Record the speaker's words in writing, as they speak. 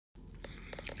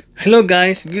Hello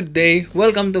guys, good day.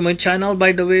 Welcome to my channel.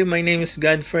 By the way, my name is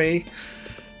Guthrie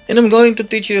and I'm going to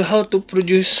teach you how to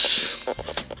produce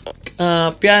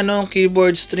piano,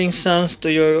 keyboard, string sounds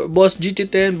to your Boss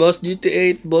Gt10, Boss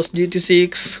Gt8, Boss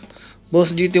Gt6,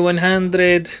 Boss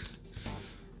Gt100,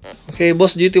 okay,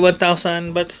 Boss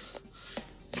Gt1000. But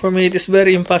for me, it is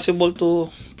very impossible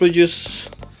to produce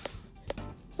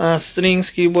strings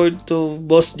keyboard to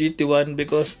Boss Gt1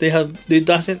 because they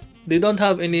don't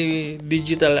have any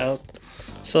digital out.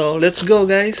 So let's go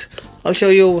guys. I'll show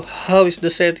you how is the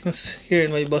settings here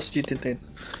in my Boss Gt10.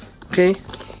 Okay,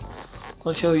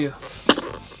 I'll show you.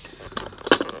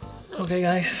 Okay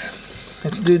guys,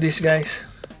 let's do this guys.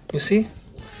 You see?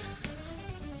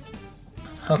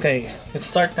 Okay, let's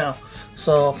start now.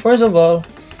 So first of all,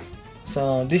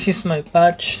 so this is my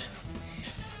patch.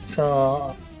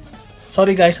 So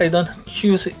sorry guys, I don't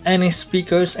choose any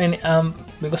speakers, any amp,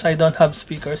 because I don't have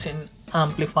speakers in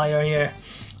amplifier here.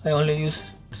 I only use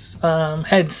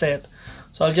headset.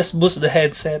 So I'll just boost the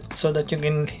headset so that you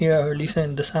can hear or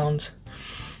listen the sounds.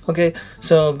 Okay,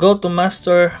 so go to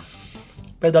master,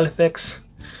 pedal effects,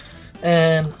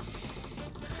 and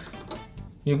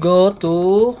you go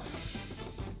to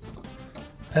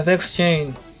effects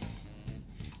chain,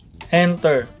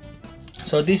 enter.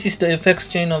 So this is the effects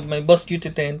chain of my Boss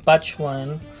Gt10 patch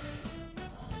 1,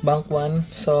 bank 1.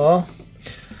 So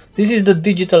this is the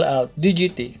digital out,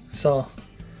 DGT. So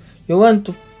you want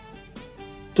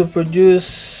to produce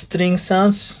string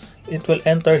sounds, it will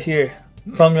enter here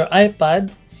from your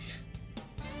iPad.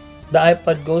 The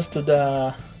iPad goes to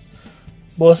the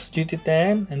Boss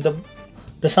Gt10 and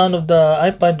the sound of the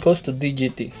iPad goes to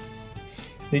DGT,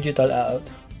 digital out.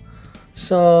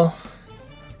 So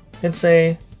let's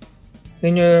say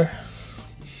in your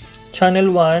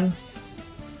channel 1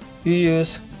 you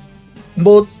use,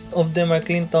 both of them are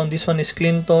clean tone. This one is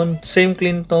clean tone, same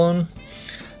clean tone.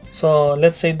 So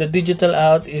let's say the digital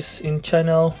out is in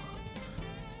channel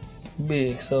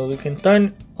B, so we can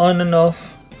turn on and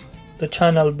off the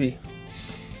channel B.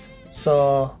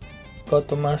 So go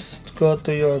to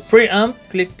your preamp,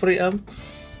 click preamp.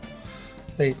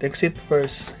 Wait, exit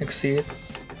first, exit.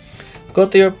 Go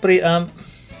to your preamp,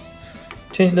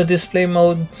 change the display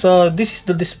mode. So this is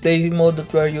the display mode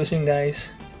that we are using guys.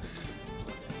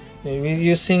 We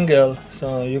use single,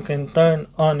 so you can turn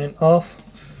on and off,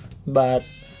 but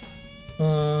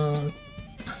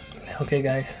okay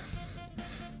guys,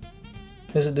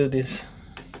 let's do this.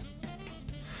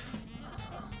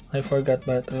 I forgot,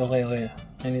 but okay,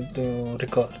 I need to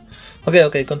recall.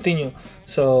 Okay, continue.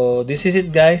 So this is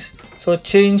it guys. So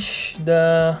change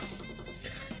the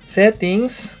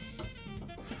settings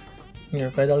in your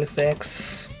pedal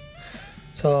effects.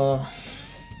 So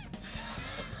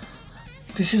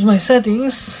this is my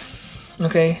settings,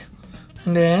 okay,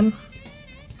 and then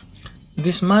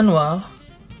this manual,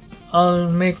 I'll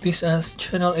make this as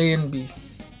channel A and B.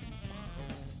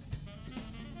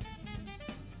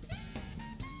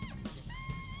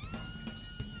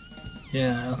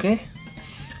 Yeah, okay,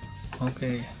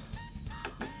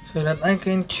 so that I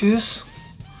can choose,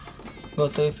 go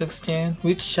to effects chain,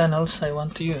 which channels I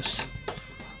want to use.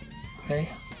 Okay,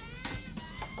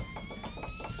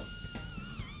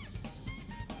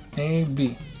 A,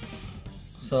 B.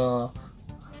 So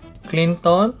clean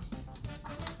tone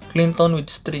with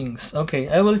strings. Okay,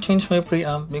 I will change my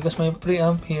preamp because my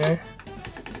preamp here,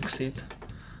 exit,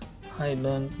 I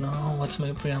don't know what's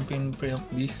my preamp in preamp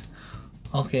B.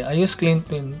 Okay, I use clean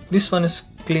tune. This one is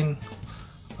clean.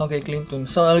 Okay, clean tune.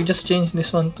 So I'll just change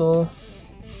this one to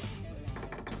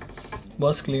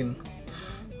Boss clean.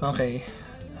 Okay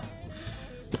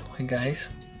guys,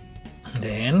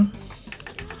 then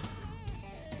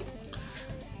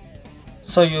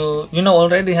so you know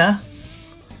already, huh?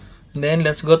 And then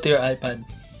let's go to your iPad.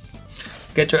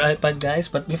 Get your iPad guys,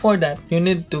 but before that you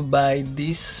need to buy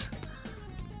this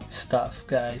stuff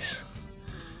guys.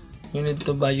 You need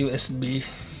to buy USB.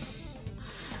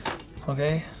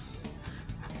 Okay,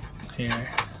 here,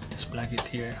 just plug it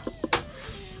here,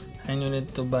 and you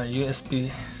need to buy USB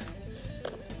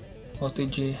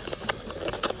OTG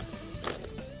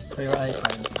for your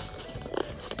iPad.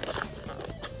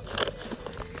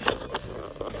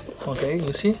 Okay,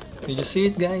 you see? Did you see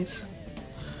it guys?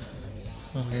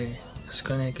 Okay, let's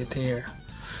connect it here.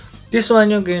 This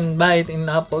one you can buy it in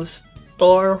Apple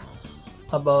Store,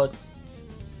 about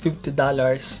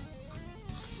 $50.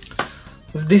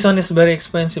 This one is very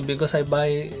expensive because I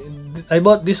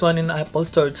bought this one in Apple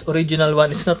Store. It's original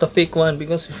one, it's not a fake one,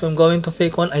 because if I'm going to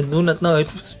fake one, I do not know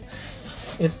if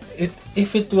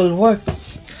it will work.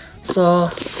 So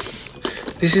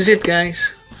this is it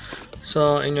guys.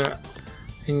 So in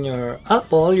your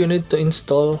Apple, you need to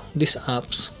install these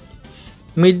apps.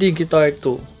 MIDI guitar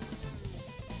 2.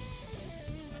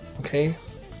 Okay,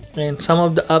 and some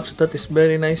of the apps that is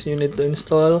very nice, you need to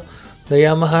install the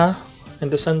Yamaha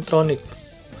and the Syntronic.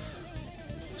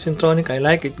 I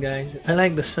like it, guys. I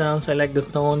like the sounds, I like the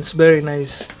tones, very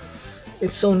nice.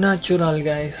 It's so natural,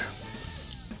 guys.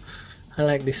 I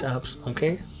like these apps.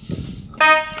 Okay.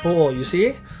 Oh, you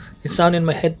see? It sound in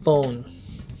my headphone.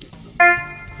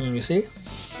 You see?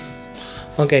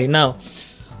 Okay, now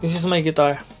this is my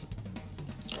guitar.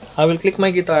 I will click my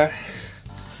guitar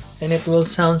and it will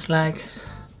sound like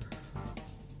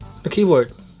the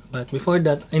keyboard. But before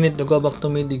that, I need to go back to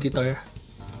MIDI guitar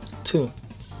 2.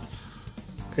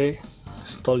 Okay,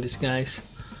 install this, guys.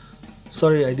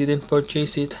 Sorry, I didn't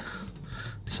purchase it.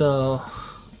 So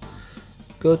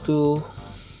go to,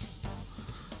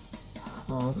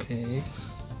 okay,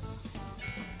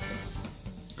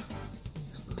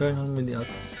 turn on MIDI out.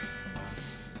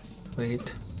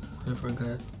 Wait, I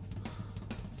forgot.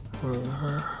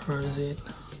 Where is it?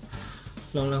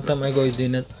 Long time ago, I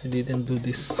didn't do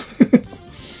this.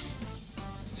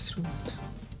 Instrument.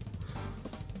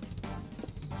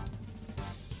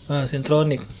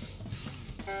 Syntronic.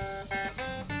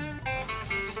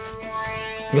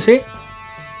 You see?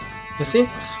 You see?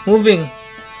 It's moving.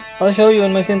 I'll show you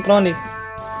on my Syntronic.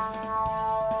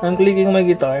 I'm clicking my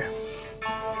guitar.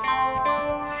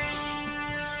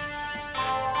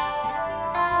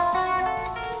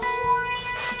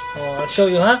 I'll show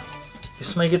you, huh?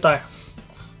 This is my guitar.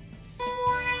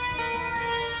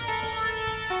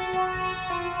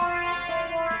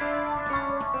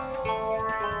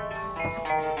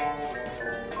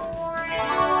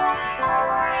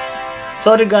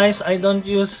 Sorry guys, I don't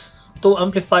use 2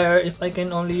 amplifier. If I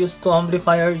can only use 2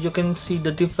 amplifier, you can see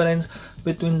the difference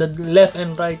between the left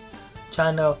and right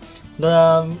channel.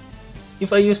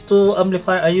 If I use 2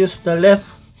 amplifier, I use the left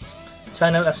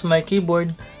channel as my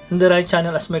keyboard and the right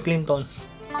channel as my clean tone.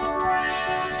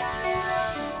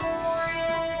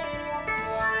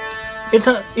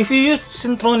 If you use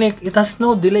Syntronic, it has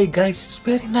no delay, guys. It's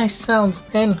very nice sounds,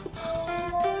 man.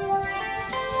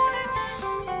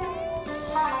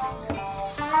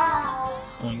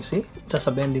 You see, it has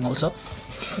a bending also.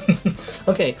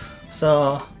 Okay,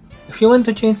 so if you want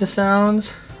to change the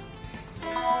sounds,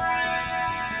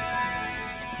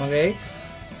 okay,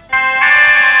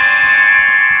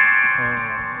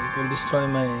 it will destroy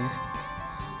my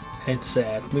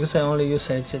headset because I only use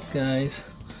headset, guys.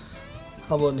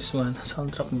 How about this one,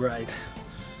 Soundtrack Bright?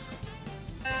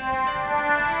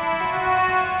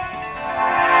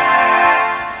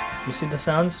 You see the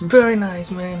sounds? Very nice,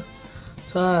 man.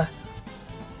 So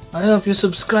I hope you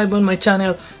subscribe on my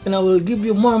channel and I will give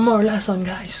you more lesson,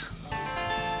 guys.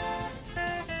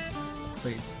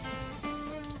 Wait,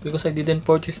 because I didn't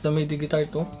purchase the MIDI guitar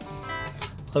 2,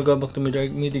 I'll go back to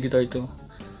MIDI guitar 2.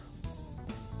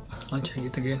 I'll check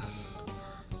it again.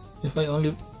 If I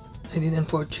didn't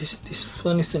purchase this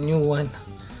one, is the new one.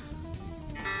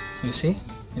 You see,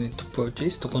 I need to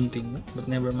purchase to continue, but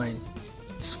never mind,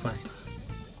 it's fine.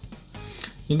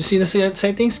 You see the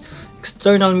settings,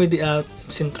 external MIDI out,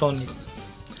 Syntronic.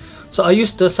 So I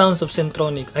use the sounds of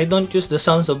Syntronic. I don't use the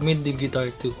sounds of MIDI guitar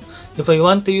 2. If I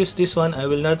want to use this one, I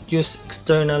will not use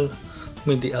external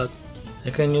MIDI out. I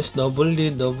can use double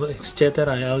lead, double,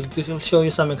 etc. I'll show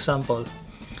you some example.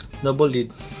 Double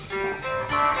lead.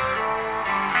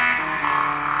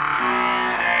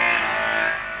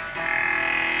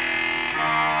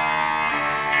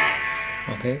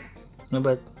 Okay, no,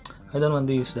 but I don't want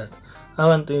to use that. I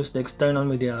want to use the external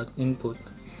MIDI out input.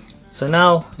 So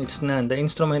now it's none. The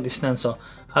instrument is none. So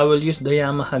I will use the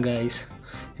Yamaha, guys.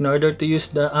 In order to use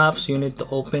the apps, you need to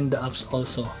open the apps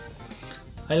also.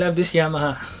 I love this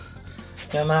Yamaha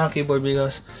keyboard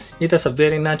because it has a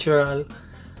very natural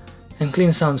and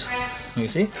clean sounds. You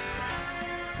see?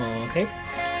 Okay.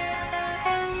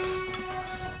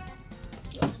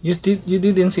 You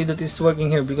didn't see that it's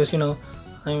working here because, you know,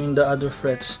 I'm in the other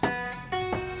frets.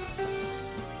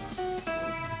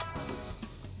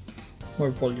 More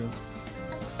volume.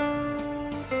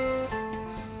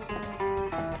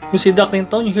 You see the clean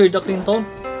tone? You hear the clean tone?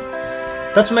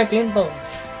 That's my clean tone.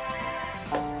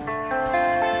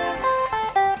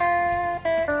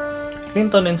 Clean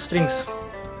tone and strings.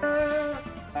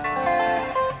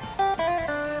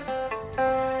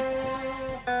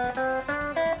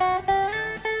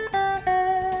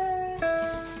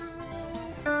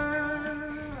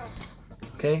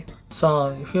 Okay,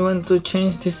 so if you want to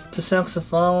change this to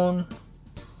saxophone,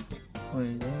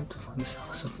 wait, I need to find the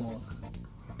saxophone.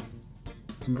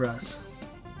 Brass.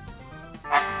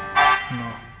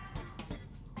 No.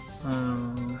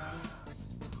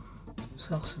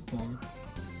 Saxophone.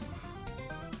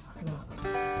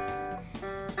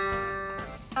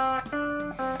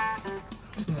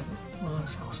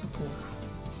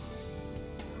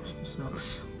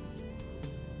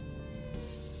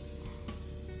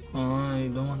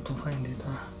 find it.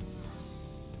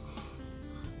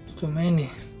 It's too many.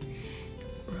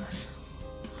 Brass.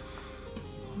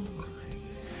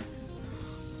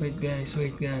 Wait guys,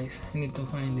 I need to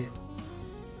find it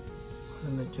so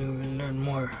that you will learn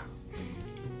more.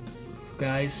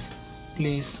 Guys,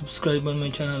 please subscribe on my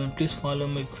channel and please follow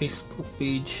my Facebook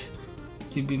page,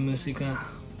 GB Musica.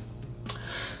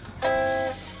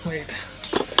 Wait.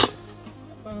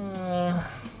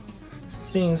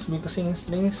 Strings, because in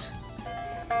strings.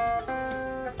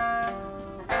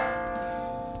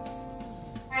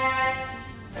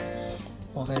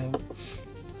 Okay.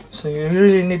 So you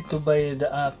really need to buy the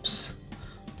apps,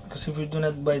 because if you do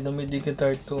not buy the Midi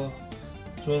guitar 2,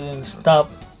 it will stop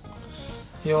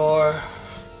your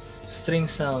string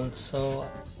sound. So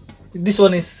this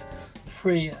one is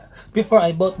free. Before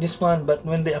I bought this one, but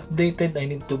when they updated, I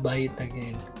need to buy it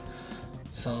again.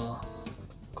 So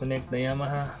connect the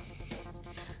Yamaha.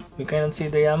 You cannot see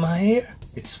the Yamaha here,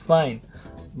 it's fine,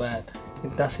 but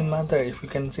it doesn't matter. If you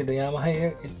can see the Yamaha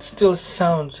here, it still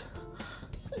sounds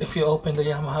if you open the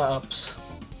Yamaha apps.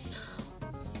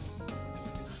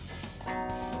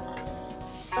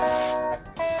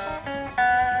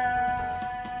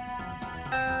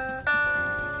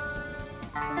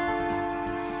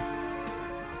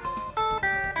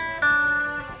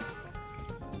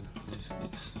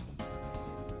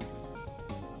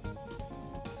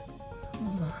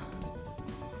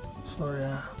 Sorry,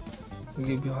 I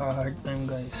give you a hard time,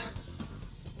 guys.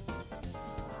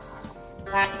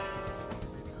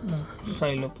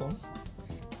 Xylophone,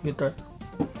 guitar.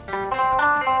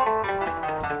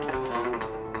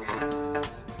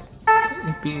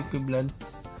 EP blood.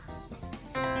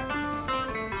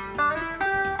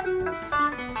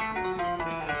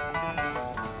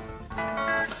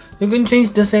 You can change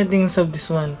the settings of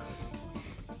this one.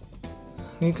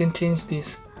 You can change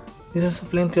this. This is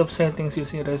plenty of settings. You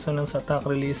see resonance, attack,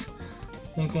 release.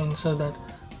 You can, so that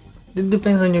it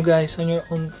depends on you guys, on your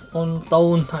own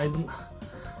tone.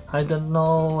 I don't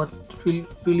know what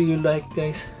really you like,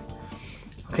 guys.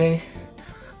 Okay,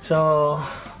 so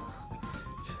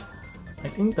I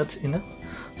think that's enough.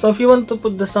 So if you want to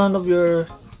put the sound of your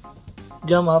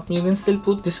jam up, you can still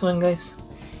put this one, guys.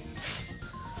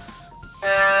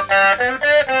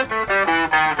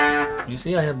 You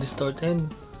see, I have distorted.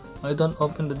 I don't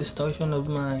open the distortion of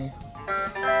my,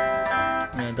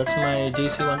 yeah, that's my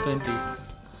JC120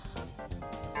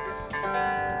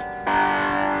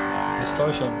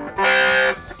 distortion.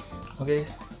 Okay,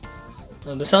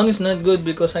 now, the sound is not good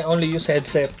because I only use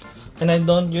headset and I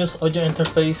don't use audio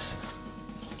interface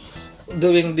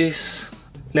doing this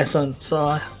lesson,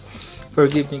 so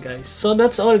forgive me, guys. So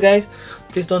that's all, guys.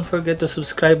 Please don't forget to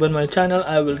subscribe on my channel.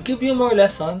 I will give you more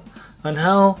lesson on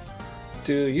how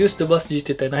to use the Boss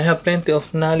Gt10. I have plenty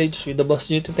of knowledge with the Boss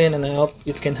Gt10 and I hope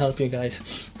it can help you guys.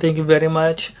 Thank you very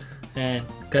much and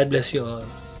God bless you all.